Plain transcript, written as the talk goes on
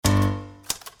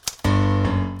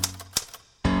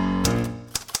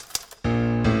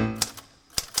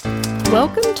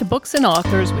Welcome to Books and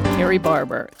Authors with Carrie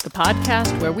Barber, the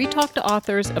podcast where we talk to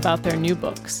authors about their new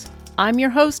books. I'm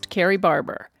your host, Carrie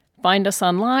Barber. Find us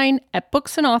online at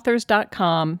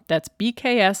booksandauthors.com. That's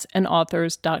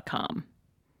bksandauthors.com.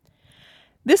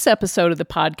 This episode of the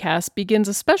podcast begins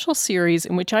a special series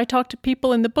in which I talk to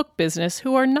people in the book business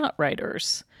who are not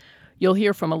writers. You'll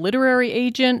hear from a literary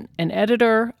agent, an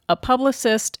editor, a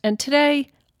publicist, and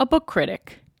today, a book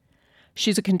critic.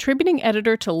 She's a contributing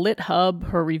editor to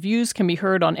LitHub. Her reviews can be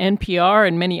heard on NPR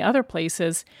and many other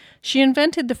places. She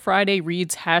invented the Friday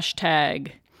Reads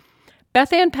hashtag.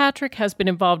 Beth Ann Patrick has been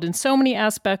involved in so many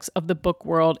aspects of the book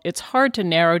world, it's hard to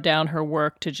narrow down her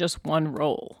work to just one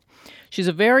role. She's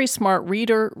a very smart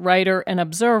reader, writer, and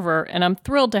observer, and I'm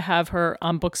thrilled to have her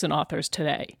on Books and Authors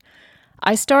today.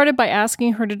 I started by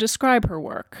asking her to describe her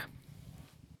work.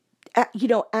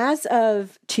 As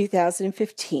of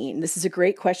 2015, this is a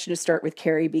great question to start with,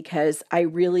 Carrie, because I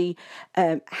really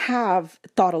have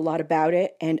thought a lot about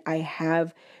it, and I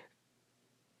have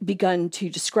begun to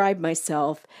describe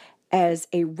myself as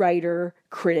a writer,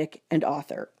 critic, and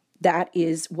author. That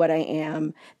is what I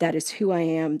am. That is who I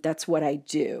am. That's what I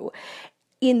do.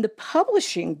 In the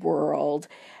publishing world,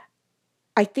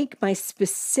 I think my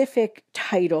specific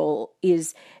title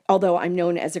is, although I'm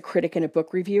known as a critic and a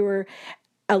book reviewer,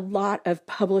 a lot of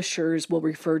publishers will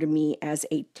refer to me as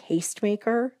a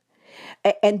tastemaker.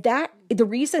 And that the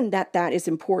reason that is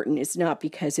important is not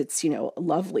because it's, a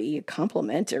lovely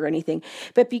compliment or anything,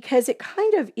 but because it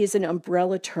kind of is an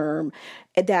umbrella term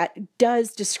that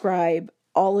does describe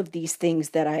all of these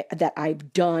things that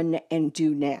I've done and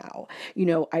do now.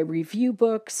 I review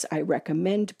books, I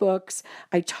recommend books,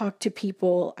 I talk to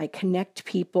people, I connect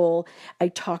people, I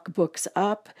talk books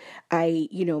up, I,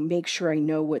 make sure I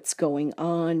know what's going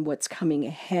on, what's coming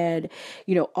ahead,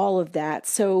 all of that.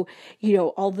 So,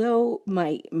 although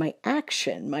my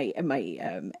action,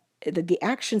 the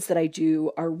actions that I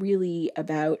do are really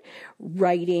about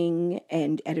writing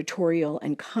and editorial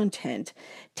and content.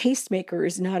 Tastemaker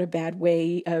is not a bad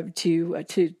way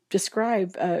to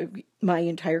describe my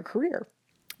entire career.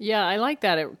 Yeah, I like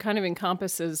that. It kind of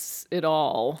encompasses it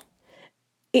all.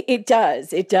 It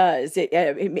does.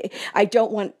 I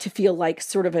don't want to feel like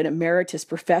sort of an emeritus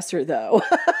professor, though.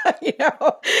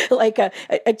 Like a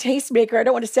tastemaker. I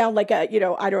don't want to sound like a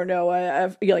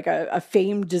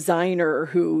famed designer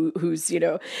whose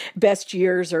best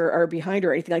years are behind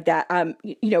or anything like that.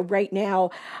 Right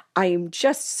now I'm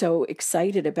just so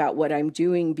excited about what I'm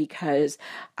doing because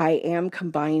I am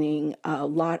combining a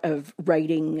lot of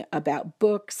writing about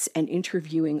books and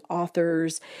interviewing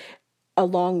authors,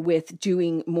 along with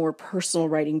doing more personal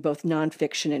writing, both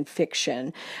nonfiction and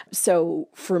fiction. So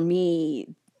for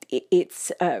me,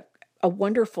 it's a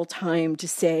wonderful time to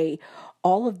say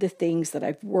all of the things that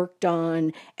I've worked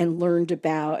on and learned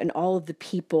about and all of the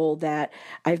people that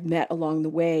I've met along the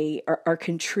way are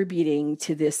contributing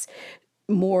to this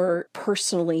more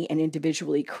personally and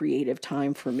individually creative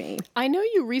time for me. I know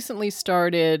you recently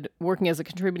started working as a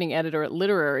contributing editor at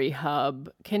Literary Hub.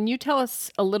 Can you tell us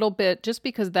a little bit, just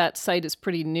because that site is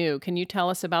pretty new, can you tell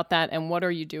us about that and what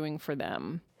are you doing for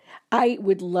them? I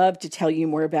would love to tell you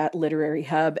more about Literary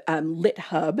Hub,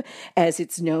 LitHub, as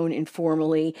it's known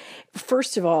informally.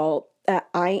 First of all,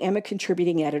 I am a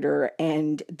contributing editor,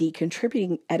 and the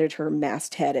contributing editor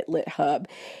masthead at LitHub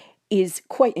is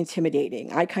quite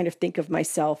intimidating. I kind of think of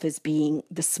myself as being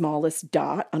the smallest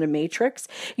dot on a matrix.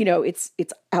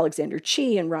 It's Alexander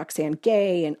Chee and Roxane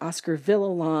Gay and Oscar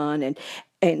Villalon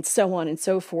and so on and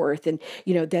so forth. And,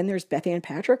 then there's Beth Ann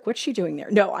Patrick. What's she doing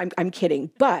there? No, I'm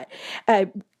kidding. But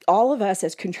all of us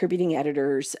as contributing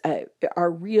editors, our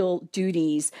real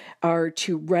duties are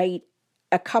to write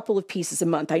a couple of pieces a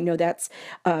month. I know that's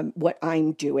what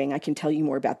I'm doing. I can tell you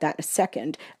more about that in a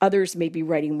second. Others may be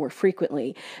writing more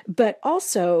frequently, but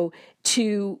also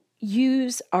to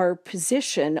use our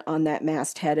position on that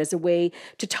masthead as a way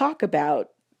to talk about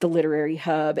the Literary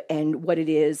Hub and what it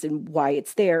is and why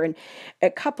it's there. And a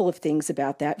couple of things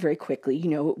about that very quickly.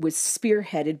 It was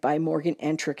spearheaded by Morgan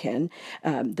Entrekin,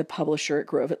 the publisher at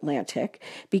Grove Atlantic,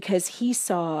 because he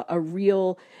saw a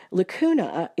real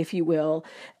lacuna, if you will,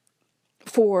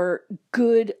 for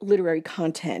good literary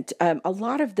content. A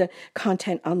lot of the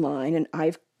content online, and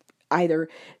I've either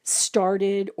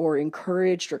started or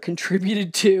encouraged or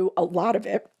contributed to a lot of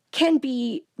it, can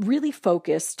be really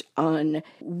focused on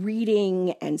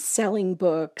reading and selling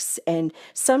books and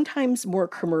sometimes more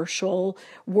commercial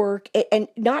work. And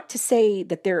not to say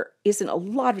that there isn't a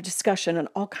lot of discussion on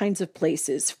all kinds of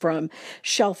places, from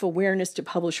Shelf Awareness to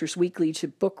Publishers Weekly to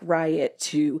Book Riot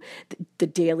to the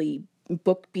Daily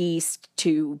Book Beast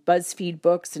to BuzzFeed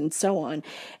Books and so on.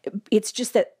 It's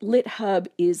just that LitHub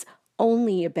is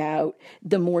only about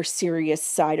the more serious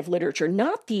side of literature,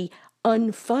 not the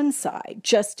unfun side,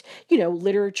 just,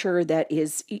 literature that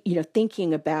is,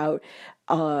 thinking about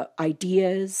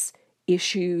ideas,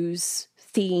 issues,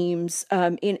 themes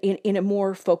in a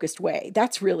more focused way.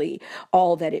 That's really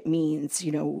all that it means,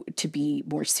 to be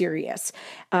more serious.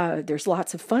 There's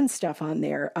lots of fun stuff on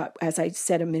there. As I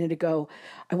said a minute ago,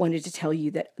 I wanted to tell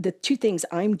you that the two things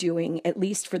I'm doing, at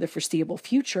least for the foreseeable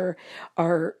future,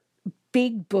 are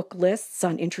big book lists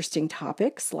on interesting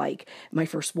topics, like my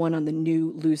first one on the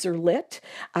new loser lit.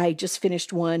 I just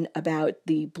finished one about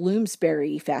the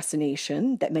Bloomsbury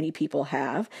fascination that many people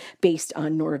have, based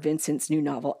on Nora Vincent's new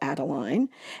novel, Adeline.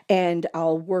 And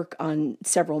I'll work on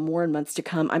several more in months to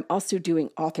come. I'm also doing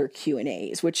author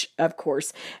Q&As, which, of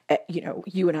course,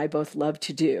 you and I both love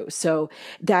to do. So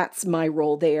that's my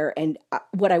role there. And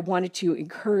what I wanted to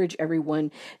encourage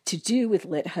everyone to do with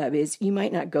LitHub is, you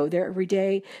might not go there every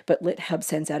day, but LitHub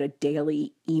sends out a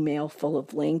daily email full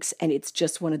of links, and it's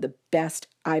just one of the best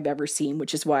I've ever seen,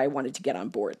 which is why I wanted to get on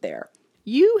board there.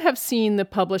 You have seen the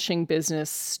publishing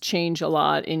business change a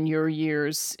lot in your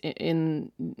years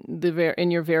in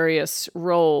your various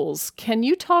roles. Can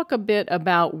you talk a bit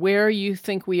about where you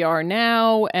think we are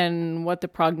now and what the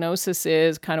prognosis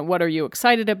is? Kind of what are you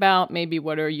excited about? Maybe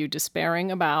what are you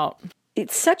despairing about?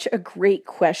 It's such a great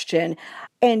question,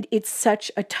 and it's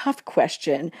such a tough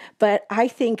question, but I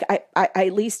think I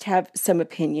at least have some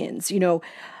opinions.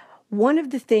 One of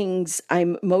the things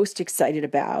I'm most excited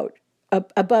about,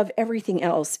 above everything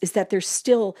else, is that there's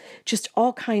still just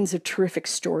all kinds of terrific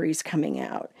stories coming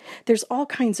out. There's all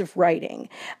kinds of writing.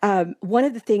 One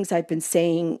of the things I've been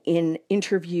saying in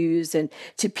interviews and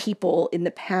to people in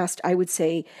the past, I would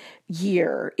say,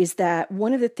 year, is that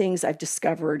one of the things I've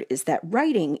discovered is that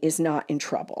writing is not in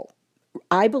trouble.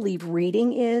 I believe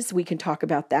reading is. We can talk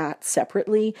about that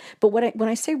separately. But when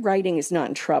I say writing is not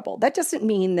in trouble, that doesn't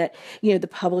mean that, the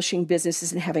publishing business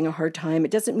isn't having a hard time.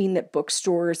 It doesn't mean that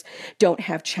bookstores don't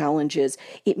have challenges.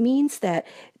 It means that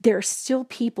there are still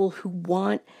people who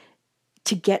want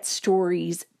to get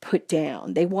stories put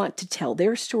down. They want to tell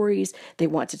their stories. They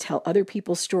want to tell other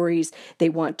people's stories. They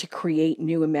want to create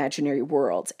new imaginary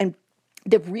worlds. And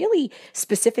the really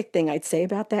specific thing I'd say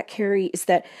about that, Carrie, is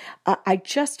that I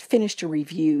just finished a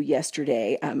review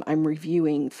yesterday. I'm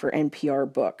reviewing for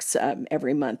NPR books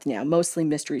every month now, mostly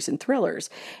mysteries and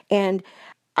thrillers. And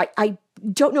I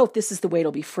don't know if this is the way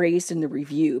it'll be phrased in the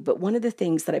review, but one of the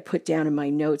things that I put down in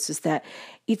my notes is that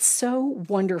it's so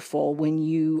wonderful when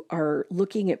you are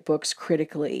looking at books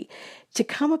critically to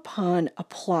come upon a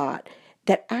plot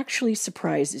that actually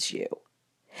surprises you.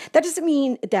 That doesn't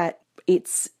mean that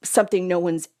it's something no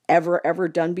one's ever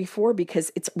done before,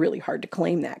 because it's really hard to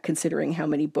claim that, considering how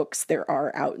many books there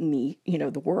are out in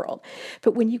the world.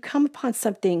 But when you come upon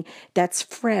something that's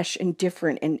fresh and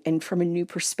different and from a new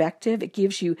perspective, it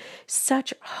gives you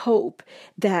such hope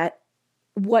that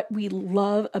what we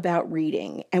love about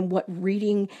reading and what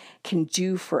reading can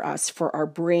do for us, for our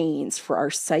brains, for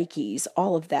our psyches,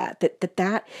 all of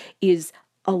that is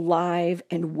alive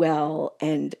and well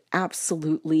and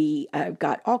absolutely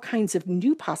got all kinds of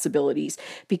new possibilities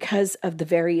because of the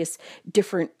various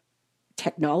different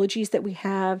technologies that we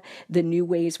have, the new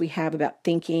ways we have about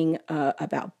thinking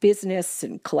about business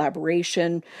and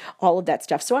collaboration, all of that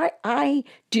stuff. So I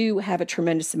do have a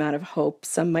tremendous amount of hope.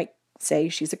 Some might say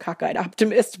she's a cockeyed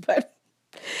optimist, but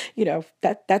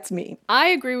that's me. I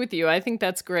agree with you. I think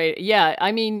that's great. Yeah.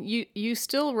 I mean, you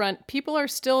still people are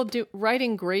still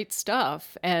writing great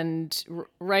stuff and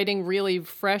writing really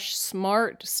fresh,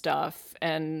 smart stuff.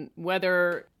 And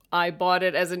whether I bought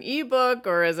it as an ebook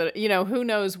or as who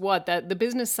knows what, that the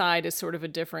business side is sort of a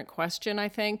different question, I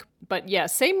think. But yeah,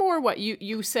 say more what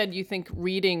you said you think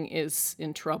reading is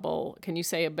in trouble. Can you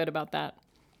say a bit about that?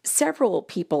 Several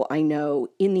people I know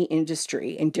in the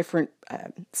industry and different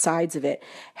sides of it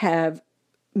have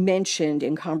mentioned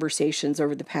in conversations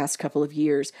over the past couple of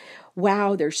years,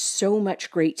 wow, there's so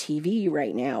much great TV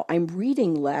right now. I'm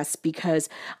reading less because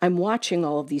I'm watching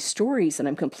all of these stories and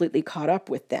I'm completely caught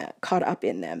up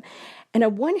in them. And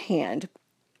on one hand,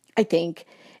 I think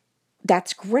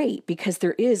that's great because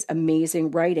there is amazing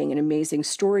writing and amazing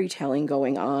storytelling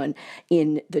going on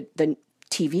in the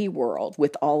TV world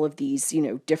with all of these,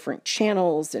 different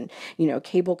channels and,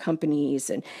 cable companies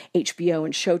and HBO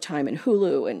and Showtime and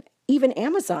Hulu and even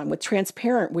Amazon with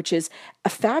Transparent, which is a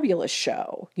fabulous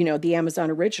show, the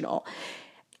Amazon original.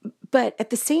 But at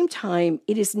the same time,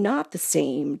 it is not the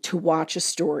same to watch a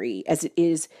story as it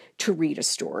is to read a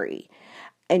story.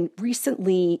 And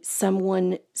recently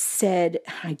someone said,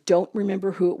 I don't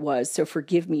remember who it was, so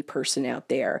forgive me, person out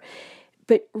there,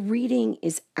 but reading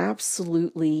is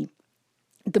absolutely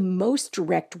the most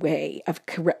direct way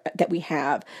that we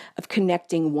have of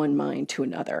connecting one mind to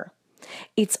another.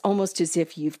 It's almost as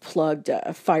if you've plugged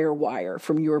a fire wire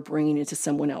from your brain into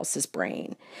someone else's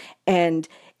brain. And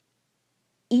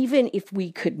even if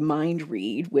we could mind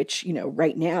read, which,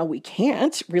 right now we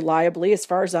can't reliably, as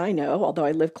far as I know, although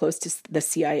I live close to the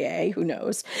CIA, who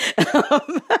knows?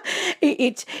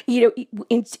 Even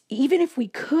if we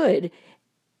could,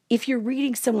 if you're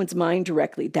reading someone's mind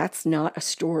directly, that's not a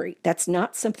story. That's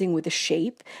not something with a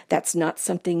shape. That's not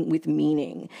something with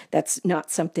meaning. That's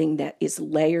not something that is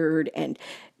layered and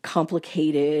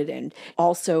complicated. And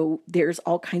also there's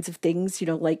all kinds of things,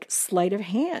 like sleight of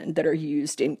hand that are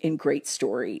used in great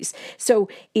stories. So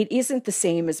it isn't the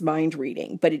same as mind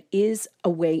reading, but it is a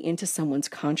way into someone's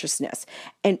consciousness.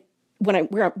 And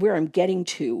where I'm getting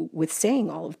to with saying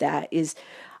all of that is,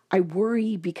 I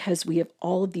worry because we have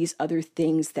all of these other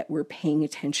things that we're paying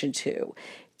attention to: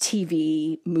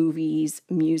 TV, movies,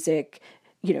 music,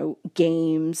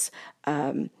 games,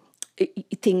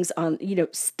 things on,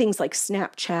 things like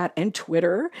Snapchat and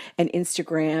Twitter and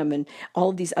Instagram and all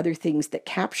of these other things that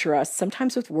capture us,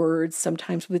 sometimes with words,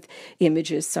 sometimes with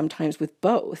images, sometimes with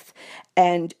both.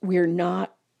 And we're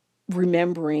not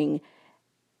remembering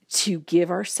to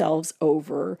give ourselves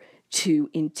over to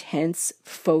intense,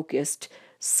 focused,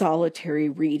 solitary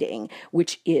reading,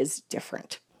 which is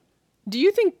different. Do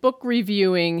you think book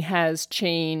reviewing has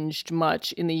changed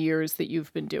much in the years that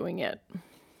you've been doing it?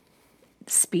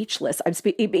 Speechless.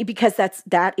 Because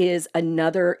that is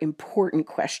another important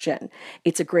question.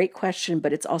 It's a great question,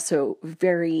 but it's also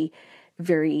very,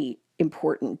 very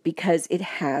important because it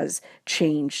has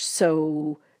changed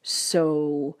so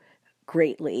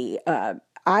greatly.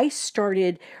 I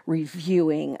started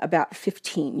reviewing about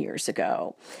 15 years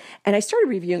ago, and I started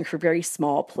reviewing for very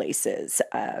small places.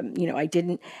 I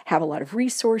didn't have a lot of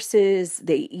resources.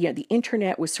 The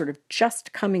internet was sort of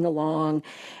just coming along,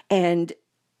 and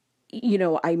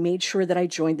I made sure that I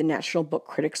joined the National Book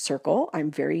Critics Circle.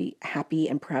 I'm very happy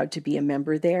and proud to be a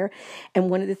member there. And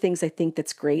one of the things I think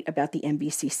that's great about the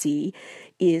NBCC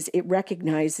is it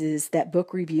recognizes that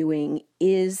book reviewing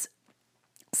is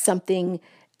something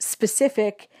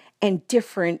specific and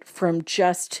different from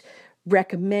just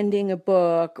recommending a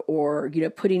book or,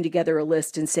 putting together a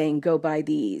list and saying, go buy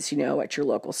these, at your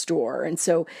local store. And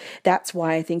so that's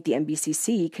why I think the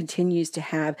NBCC continues to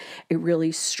have a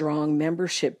really strong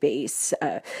membership base,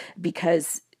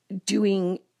 because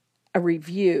doing a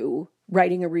review,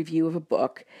 writing a review of a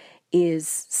book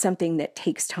is something that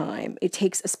takes time. It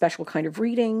takes a special kind of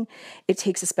reading. It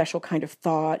takes a special kind of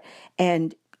thought.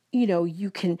 And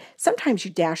sometimes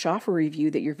you dash off a review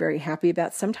that you're very happy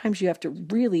about. Sometimes you have to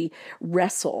really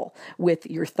wrestle with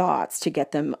your thoughts to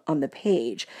get them on the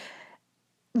page.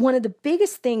 One of the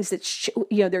biggest things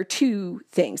there are two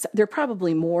things. There are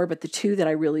probably more, but the two that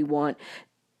I really want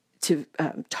to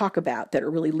talk about that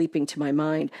are really leaping to my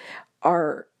mind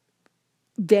are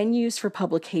venues for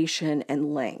publication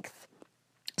and length.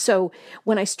 So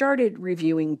when I started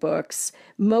reviewing books,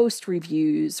 most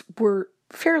reviews were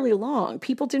fairly long.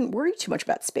 People didn't worry too much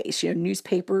about space.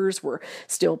 Newspapers were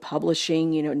still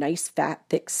publishing, nice fat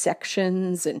thick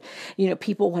sections, and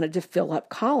people wanted to fill up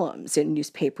columns in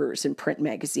newspapers and print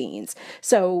magazines.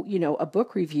 So, a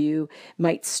book review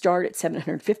might start at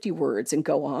 750 words and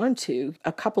go on to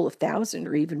a couple of thousand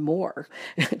or even more.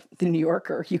 The New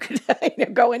Yorker, you could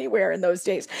go anywhere in those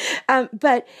days.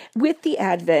 But with the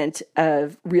advent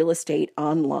of real estate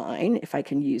online, if I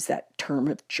can use that term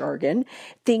of jargon,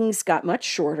 things got much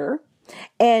shorter.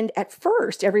 And at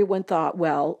first, everyone thought,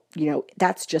 well,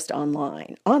 that's just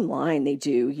online. Online, they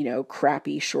do,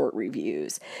 crappy short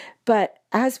reviews. But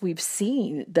as we've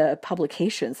seen, the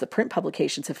print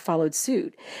publications have followed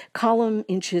suit. Column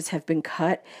inches have been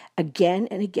cut again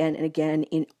and again and again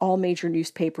in all major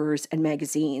newspapers and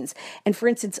magazines. And for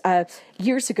instance,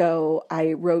 years ago,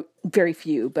 I wrote very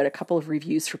few, but a couple of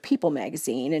reviews for People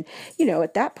magazine. And,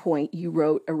 at that point, you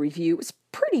wrote a review. It was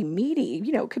pretty meaty.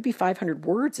 It could be 500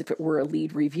 words if it were a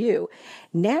lead review.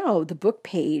 Now the book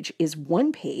page is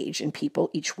one page in People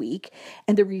each week,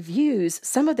 and the reviews,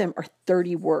 some of them are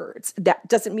 30 words. That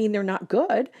doesn't mean they're not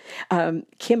good.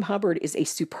 Kim Hubbard is a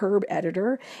superb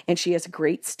editor, and she has a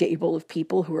great stable of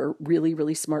people who are really,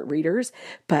 really smart readers,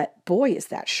 but boy, is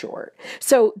that short.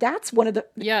 So that's one of the...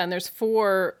 Yeah, and there's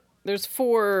 4 there's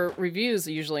 4 reviews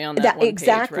usually on that That one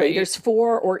exactly. page, right? There's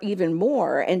 4 or even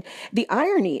more. And the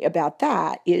irony about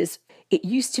that is it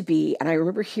used to be, and I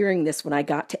remember hearing this when I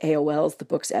got to AOL as the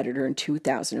book's editor in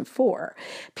 2004.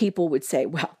 People would say,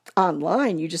 well,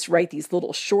 online, you just write these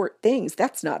little short things.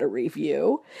 That's not a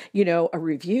review. A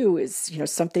review is,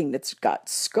 something that's got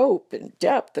scope and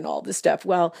depth and all this stuff.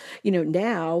 Well,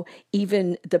 now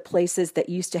even the places that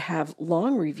used to have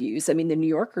long reviews, I mean, the New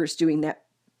Yorker's doing that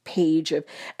page of,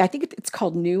 I think it's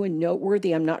called New and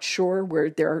Noteworthy, I'm not sure, where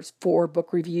there are 4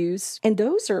 book reviews. And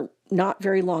those are not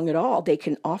very long at all. They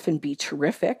can often be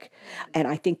terrific. And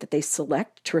I think that they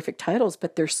select terrific titles,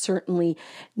 but they're certainly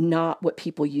not what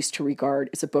people used to regard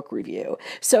as a book review.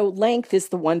 So length is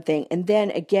the one thing. And then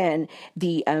again,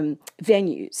 the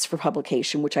venues for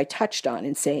publication, which I touched on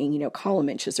in saying, column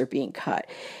inches are being cut.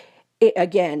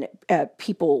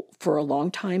 People for a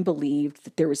long time believed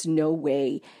that there was no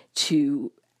way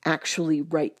to actually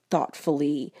write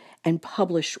thoughtfully and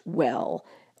publish well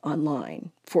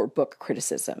online for book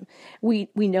criticism. We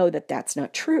know that that's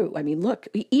not true. I mean, look,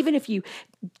 even if you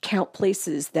count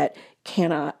places that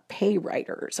cannot pay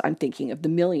writers, I'm thinking of The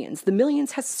Millions. The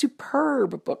Millions has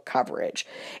superb book coverage.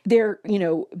 Their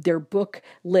book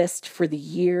list for the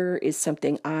year is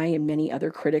something I and many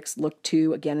other critics look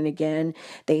to again and again.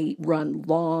 They run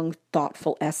long,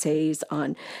 thoughtful essays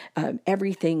on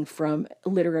everything from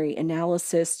literary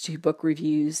analysis to book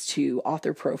reviews to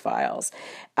author profiles.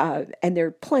 And there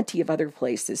are plenty of other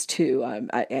places too.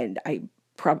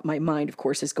 My mind, of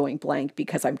course, is going blank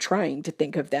because I'm trying to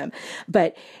think of them.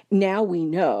 But now we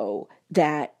know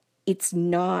that it's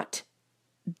not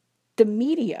the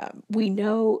medium. We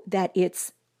know that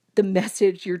it's the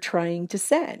message you're trying to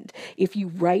send. If you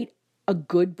write a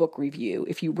good book review,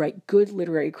 if you write good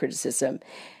literary criticism,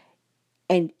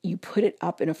 and you put it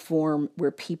up in a form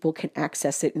where people can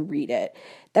access it and read it,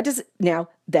 now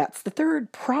that's the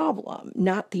third problem,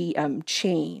 not the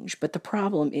change, but the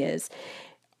problem is,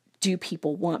 do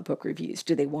people want book reviews?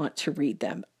 Do they want to read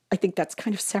them? I think that's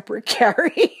kind of separate,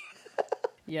 Carrie.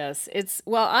 Yes,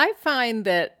 I find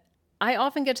that I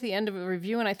often get to the end of a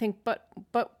review and I think, but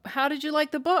how did you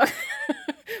like the book?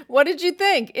 What did you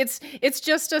think? It's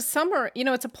just a summary,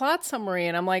 it's a plot summary.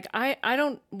 And I'm like, I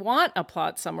don't want a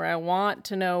plot summary. I want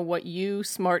to know what you,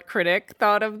 smart critic,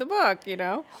 thought of the book,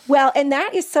 Well, and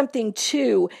that is something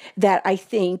too that I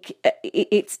think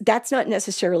that's not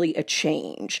necessarily a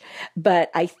change,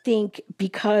 but I think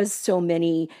because so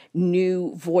many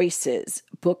new voices,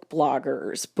 book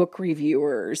bloggers, book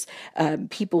reviewers,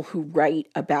 people who write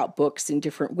about books in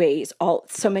different ways,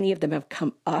 so many of them have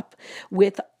come up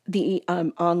with the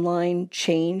online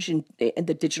change and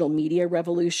the digital media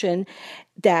revolution,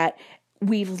 that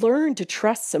we've learned to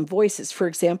trust some voices. For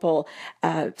example,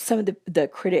 some of the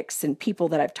critics and people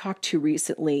that I've talked to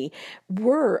recently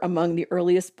were among the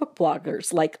earliest book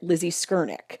bloggers, like Lizzie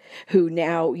Skernick, who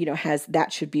now, has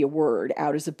That Should Be a Word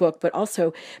out as a book, but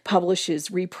also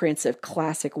publishes reprints of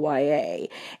classic YA.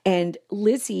 And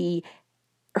Lizzie,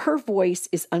 her voice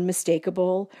is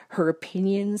unmistakable. Her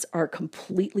opinions are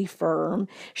completely firm.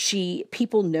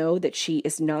 People know that she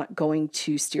is not going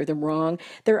to steer them wrong.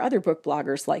 There are other book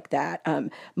bloggers like that.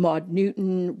 Maud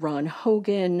Newton, Ron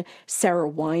Hogan, Sarah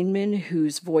Weinman,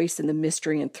 whose voice in the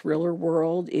mystery and thriller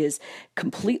world is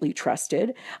completely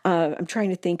trusted. I'm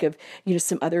trying to think of,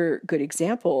 some other good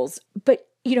examples. But,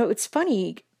 it's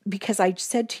funny because I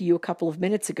said to you a couple of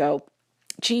minutes ago,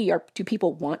 do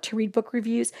people want to read book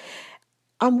reviews?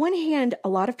 On one hand, a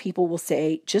lot of people will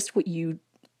say just what you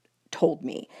told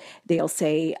me. They'll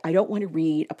say, I don't want to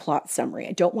read a plot summary.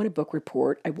 I don't want a book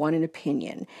report. I want an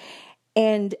opinion.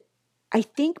 And I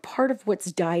think part of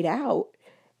what's died out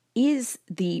is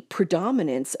the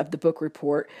predominance of the book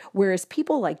report, whereas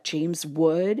people like James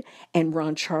Wood and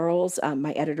Ron Charles,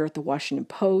 my editor at the Washington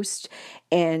Post,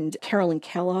 and Carolyn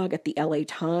Kellogg at the LA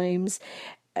Times,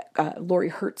 Lori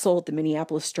Herzl at the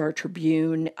Minneapolis Star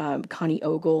Tribune, Connie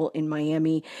Ogle in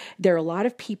Miami. There are a lot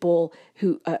of people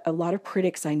a lot of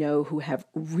critics I know who have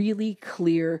really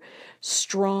clear,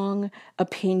 strong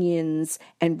opinions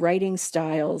and writing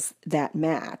styles that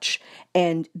match.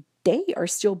 And they are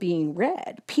still being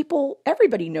read.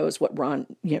 Everybody knows what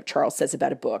Ron Charles says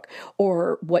about a book,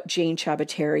 or what Jane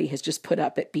Chabotteri has just put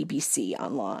up at BBC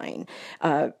Online.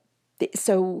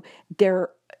 So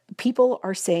people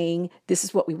are saying, this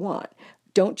is what we want.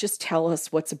 Don't just tell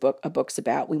us what's a book's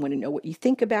about. We want to know what you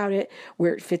think about it,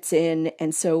 where it fits in.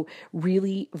 And so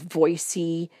really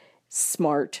voicey,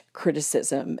 smart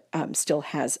criticism still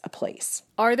has a place.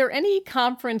 Are there any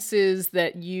conferences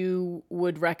that you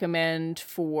would recommend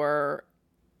for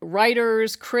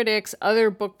writers, critics, other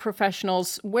book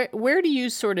professionals, where do you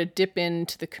sort of dip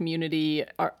into the community?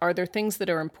 Are there things that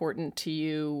are important to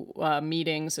you,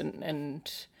 meetings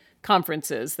and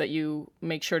conferences that you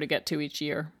make sure to get to each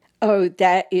year? Oh,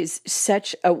 that is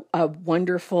such a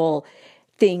wonderful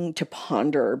thing to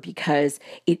ponder because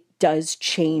it does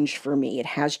change for me. It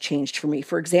has changed for me.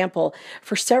 For example,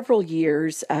 for several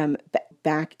years,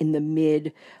 back in the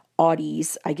mid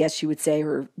Aughties, I guess you would say,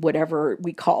 or whatever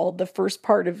we call the first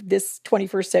part of this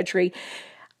 21st century,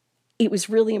 it was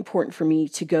really important for me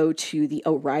to go to the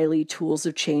O'Reilly Tools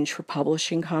of Change for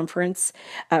Publishing conference,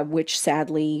 which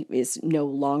sadly is no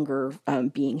longer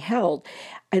being held.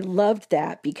 I loved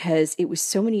that because it was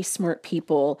so many smart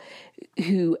people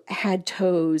who had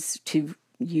toes, to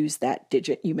use that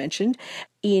digit you mentioned,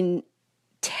 in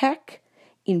tech,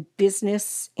 in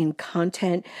business, in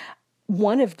content.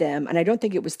 One of them, and I don't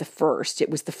think it was the first, it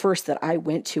was the first that I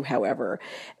went to, however,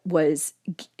 was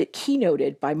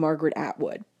keynoted by Margaret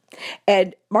Atwood.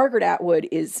 And Margaret Atwood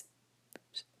is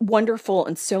wonderful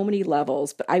on so many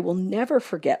levels, but I will never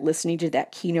forget listening to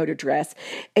that keynote address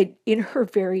and in her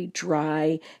very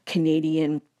dry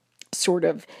Canadian sort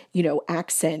of,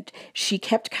 accent, she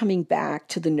kept coming back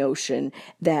to the notion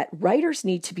that writers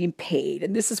need to be paid.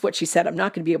 And this is what she said. I'm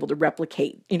not going to be able to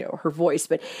replicate, her voice,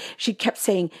 but she kept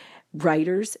saying,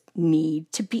 writers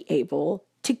need to be able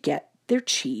to get their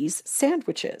cheese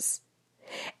sandwiches.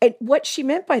 And what she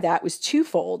meant by that was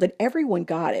twofold, and everyone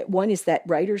got it. One is that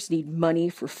writers need money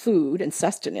for food and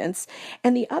sustenance,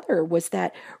 and the other was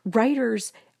that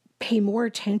writers pay more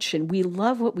attention. We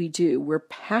love what we do. We're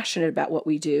passionate about what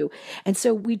we do. And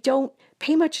so we don't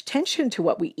pay much attention to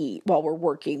what we eat while we're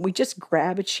working. We just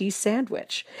grab a cheese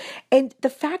sandwich. And the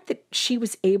fact that she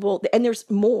was able, and there's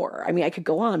more, I mean, I could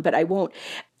go on, but I won't.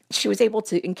 She was able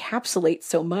to encapsulate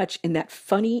so much in that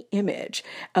funny image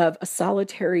of a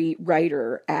solitary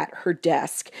writer at her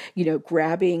desk,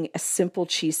 grabbing a simple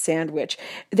cheese sandwich.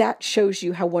 That shows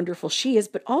you how wonderful she is,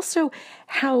 but also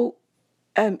how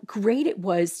great it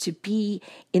was to be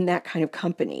in that kind of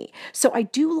company. So I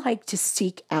do like to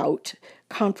seek out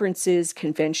conferences,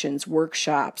 conventions,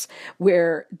 workshops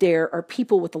where there are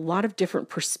people with a lot of different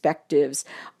perspectives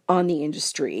on the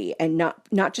industry and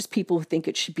not just people who think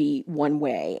it should be one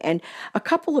way. And a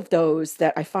couple of those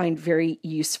that I find very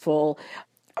useful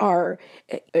are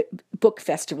book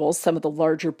festivals, some of the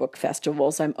larger book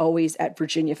festivals. I'm always at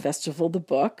Virginia Festival of the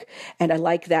Book, and I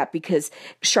like that because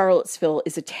Charlottesville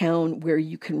is a town where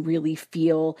you can really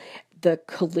feel the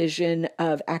collision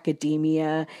of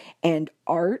academia and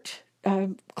art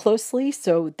closely.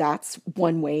 So that's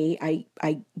one way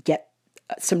I get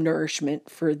some nourishment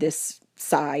for this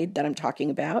side that I'm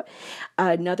talking about.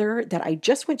 Another that I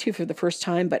just went to for the first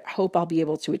time, but hope I'll be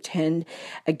able to attend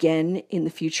again in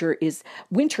the future is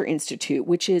Winter Institute,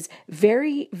 which is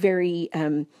very, very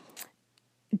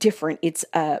different. It's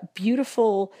a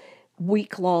beautiful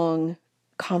week-long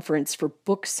conference for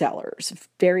booksellers,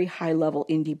 very high-level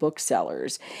indie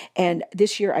booksellers. And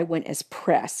this year I went as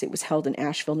press. It was held in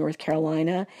Asheville, North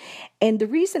Carolina. And the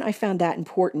reason I found that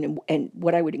important and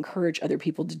what I would encourage other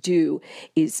people to do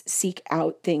is seek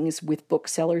out things with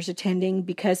booksellers attending,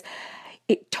 because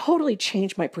it totally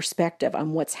changed my perspective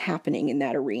on what's happening in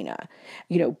that arena.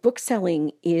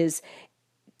 Bookselling is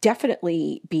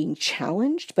definitely being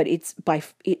challenged, but it's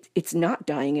not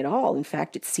dying at all. In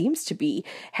fact, it seems to be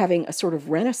having a sort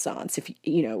of renaissance,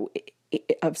 in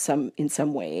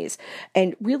some ways,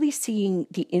 and really seeing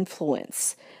the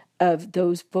influence of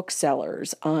those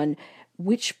booksellers on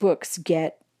which books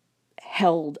get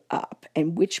held up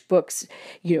and which books,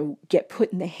 get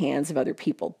put in the hands of other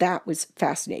people. That was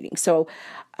fascinating. So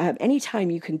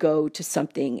anytime you can go to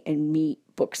something and meet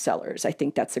booksellers, I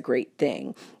think that's a great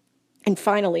thing. And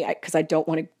finally, because I don't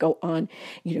want to go on,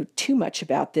 too much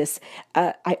about this,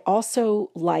 I also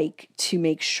like to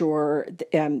make sure,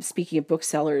 speaking of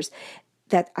booksellers,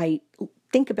 that I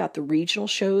think about the regional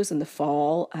shows in the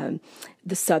fall,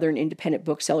 the Southern Independent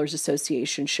Booksellers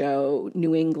Association show,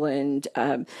 New England,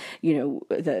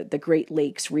 the Great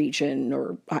Lakes region,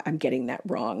 or I'm getting that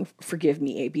wrong, forgive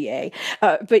me,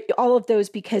 ABA, but all of those,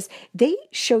 because they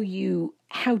show you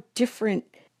how different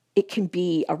it can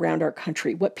be around our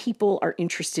country, what people are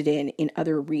interested in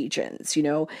other regions.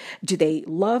 Do they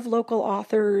love local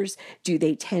authors? Do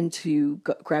they tend to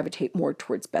gravitate more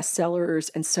towards bestsellers,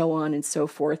 and so on and so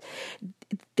forth?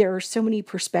 There are so many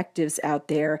perspectives out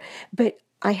there, but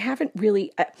I haven't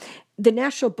really, the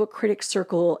National Book Critics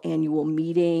Circle annual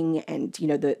meeting and,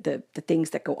 the things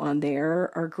that go on there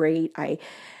are great. I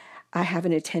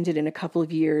haven't attended in a couple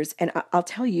of years, and I'll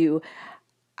tell you,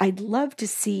 I'd love to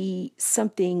see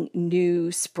something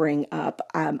new spring up.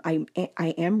 I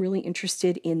am really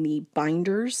interested in the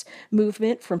Binders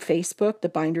movement from Facebook, the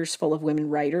Binders Full of Women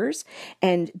Writers.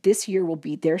 And this year will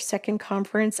be their second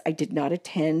conference. I did not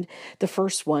attend the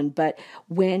first one, but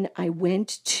when I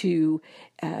went to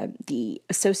the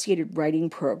Associated Writing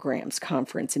Programs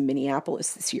Conference in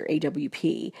Minneapolis this year,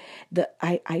 AWP,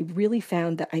 I really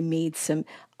found that I made some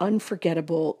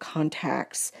unforgettable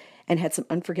contacts and had some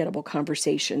unforgettable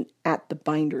conversation at the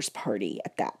Binders party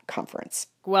at that conference.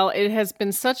 Well, it has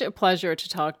been such a pleasure to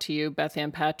talk to you, Beth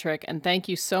Ann Patrick, and thank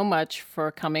you so much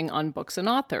for coming on Books and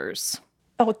Authors.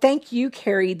 Oh, thank you,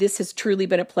 Carrie. This has truly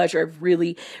been a pleasure. I've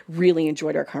really, really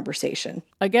enjoyed our conversation.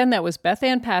 Again, that was Beth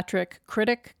Ann Patrick,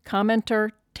 critic,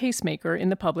 commenter, tastemaker in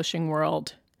the publishing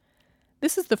world.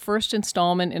 This is the first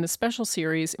installment in a special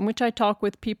series in which I talk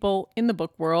with people in the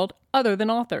book world other than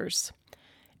authors.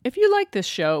 If you like this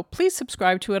show, please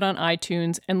subscribe to it on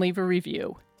iTunes and leave a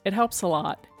review. It helps a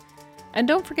lot. And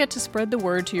don't forget to spread the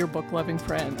word to your book-loving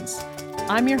friends.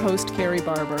 I'm your host, Carrie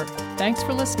Barber. Thanks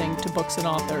for listening to Books and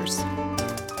Authors.